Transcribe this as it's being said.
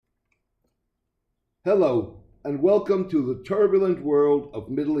Hello, and welcome to the turbulent world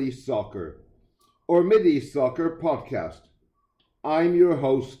of Middle East soccer, or Mideast Soccer podcast. I'm your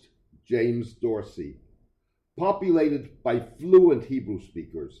host, James Dorsey. Populated by fluent Hebrew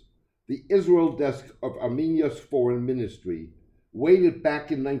speakers, the Israel desk of Armenia's foreign ministry waited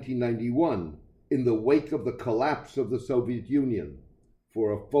back in 1991 in the wake of the collapse of the Soviet Union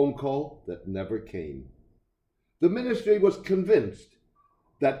for a phone call that never came. The ministry was convinced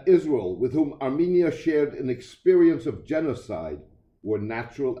that Israel, with whom Armenia shared an experience of genocide, were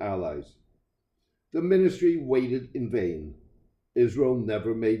natural allies. The ministry waited in vain. Israel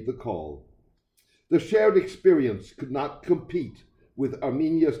never made the call. The shared experience could not compete with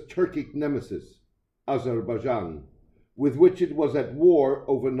Armenia's Turkic nemesis, Azerbaijan, with which it was at war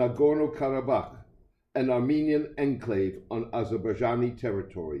over Nagorno-Karabakh, an Armenian enclave on Azerbaijani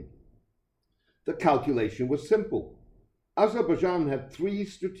territory. The calculation was simple. Azerbaijan had three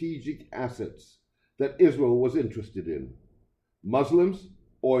strategic assets that Israel was interested in: Muslims,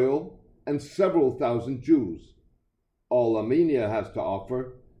 oil, and several thousand Jews. All Armenia has to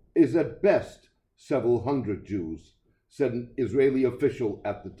offer is at best several hundred Jews, said an Israeli official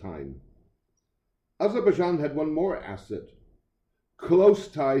at the time. Azerbaijan had one more asset: close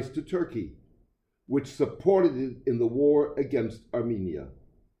ties to Turkey, which supported it in the war against Armenia.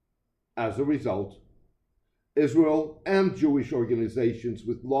 As a result, Israel and Jewish organizations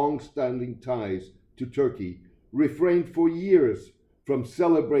with long-standing ties to Turkey refrained for years from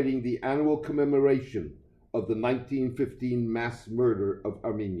celebrating the annual commemoration of the 1915 mass murder of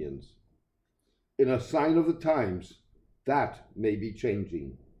Armenians. In a sign of the times, that may be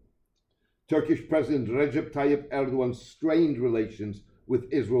changing. Turkish President Recep Tayyip Erdogan's strained relations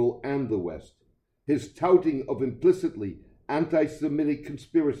with Israel and the West, his touting of implicitly anti-Semitic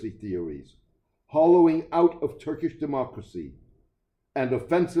conspiracy theories, hollowing out of Turkish democracy, and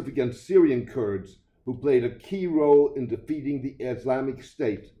offensive against Syrian Kurds who played a key role in defeating the Islamic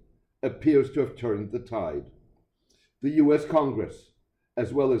State, appears to have turned the tide. The U.S. Congress,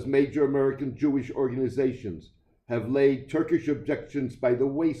 as well as major American Jewish organizations, have laid Turkish objections by the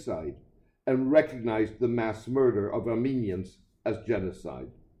wayside and recognized the mass murder of Armenians as genocide.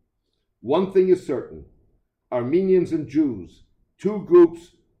 One thing is certain: Armenians and Jews, two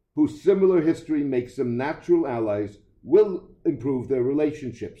groups whose similar history makes them natural allies, will improve their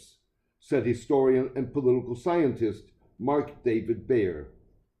relationships, said historian and political scientist Mark David Baer.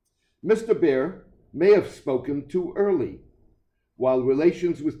 Mr. Baer may have spoken too early. While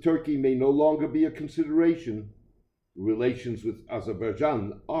relations with Turkey may no longer be a consideration, relations with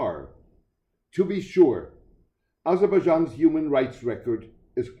Azerbaijan are. To be sure, Azerbaijan's human rights record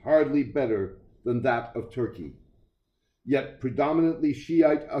is hardly better than that of Turkey. Yet predominantly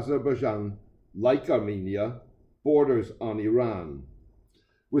Shiite Azerbaijan, like Armenia, borders on Iran.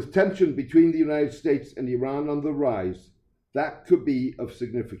 With tension between the United States and Iran on the rise, that could be of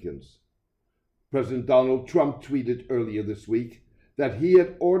significance. President Donald Trump tweeted earlier this week that he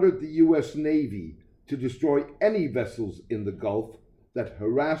had ordered the U.S. Navy to destroy any vessels in the Gulf that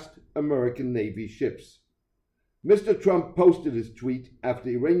harassed American Navy ships. Mr. Trump posted his tweet after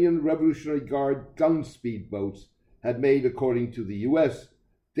Iranian Revolutionary Guard gun speedboats had made, according to the U.S.,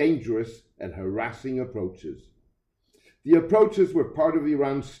 dangerous and harassing approaches. The approaches were part of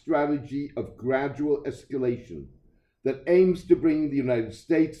Iran's strategy of gradual escalation that aims to bring the United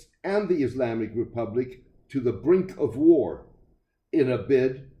States and the Islamic Republic to the brink of war in a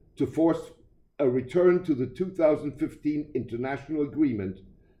bid to force a return to the 2015 international agreement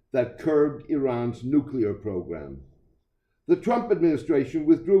that curbed Iran's nuclear program. The Trump administration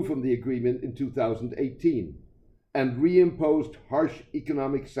withdrew from the agreement in 2018 and reimposed harsh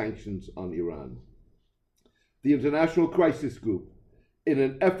economic sanctions on Iran. The International Crisis Group, in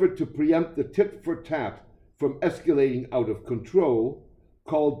an effort to preempt the tit-for-tat from escalating out of control,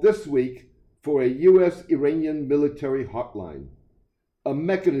 called this week for a U.S.-Iranian military hotline. A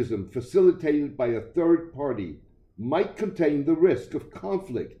mechanism facilitated by a third party might contain the risk of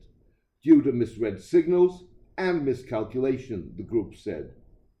conflict due to misread signals and miscalculation, the group said.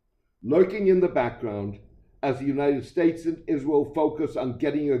 Lurking in the background, as the United States and Israel focus on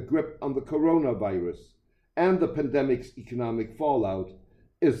getting a grip on the coronavirus and the pandemic's economic fallout,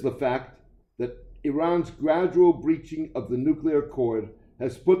 is the fact that Iran's gradual breaching of the nuclear accord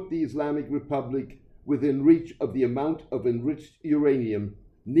has put the Islamic Republic within reach of the amount of enriched uranium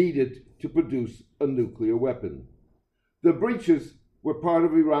needed to produce a nuclear weapon. The breaches were part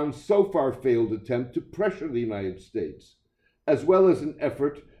of Iran's so far failed attempt to pressure the United States, as well as an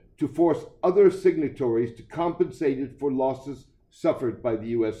effort to force other signatories to compensate it for losses suffered by the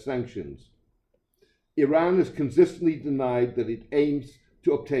U.S. sanctions. Iran has consistently denied that it aims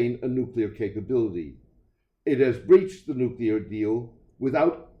to obtain a nuclear capability. It has breached the nuclear deal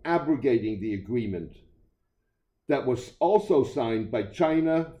without abrogating the agreement that was also signed by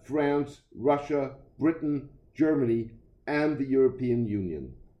China, France, Russia, Britain, Germany, and the European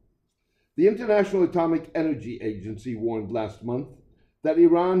Union. The International Atomic Energy Agency warned last month that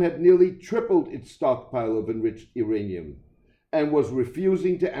Iran had nearly tripled its stockpile of enriched uranium and was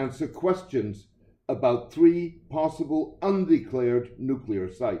refusing to answer questions about 3 possible undeclared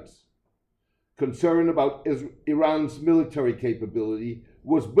nuclear sites. Concern about Iran's military capability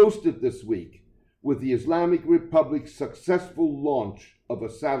was boosted this week with the Islamic Republic's successful launch of a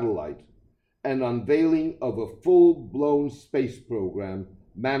satellite and unveiling of a full-blown space program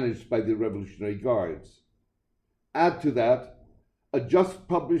managed by the Revolutionary Guards. Add to that, a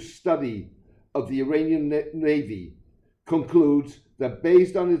just-published study of the Iranian Navy concludes that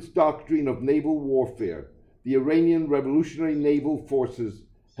based on its doctrine of naval warfare, the Iranian Revolutionary Naval Forces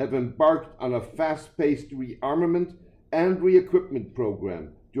have embarked on a fast-paced rearmament and re-equipment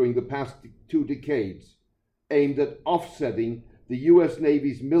program during the past 2 decades, aimed at offsetting the U.S.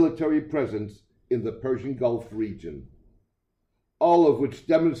 Navy's military presence in the Persian Gulf region, all of which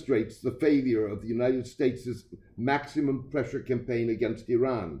demonstrates the failure of the United States' maximum pressure campaign against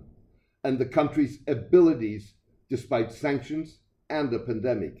Iran and the country's abilities despite sanctions and a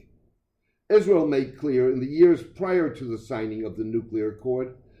pandemic. Israel made clear in the years prior to the signing of the nuclear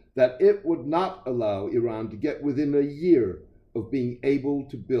accord that it would not allow Iran to get within a year of being able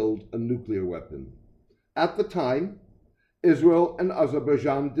to build a nuclear weapon. At the time, Israel and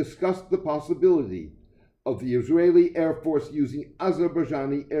Azerbaijan discussed the possibility of the Israeli Air Force using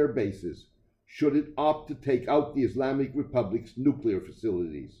Azerbaijani air bases should it opt to take out the Islamic Republic's nuclear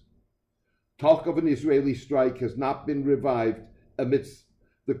facilities. Talk of an Israeli strike has not been revived amidst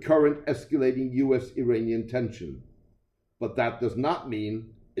the current escalating U.S.-Iranian tension, but that does not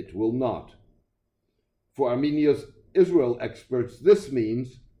mean it will not. For Armenia's Israel experts, this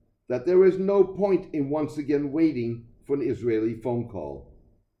means that there is no point in once again waiting for an Israeli phone call.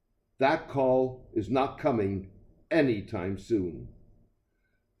 That call is not coming anytime soon.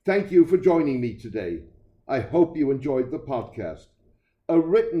 Thank you for joining me today. I hope you enjoyed the podcast. A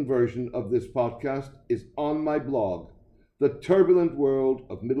written version of this podcast is on my blog, The Turbulent World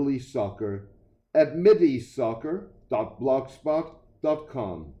of Middle East Soccer, at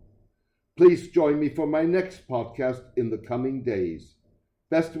mideastsoccer.blogspot.com. Please join me for my next podcast in the coming days.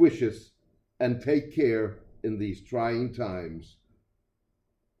 Best wishes and take care in these trying times.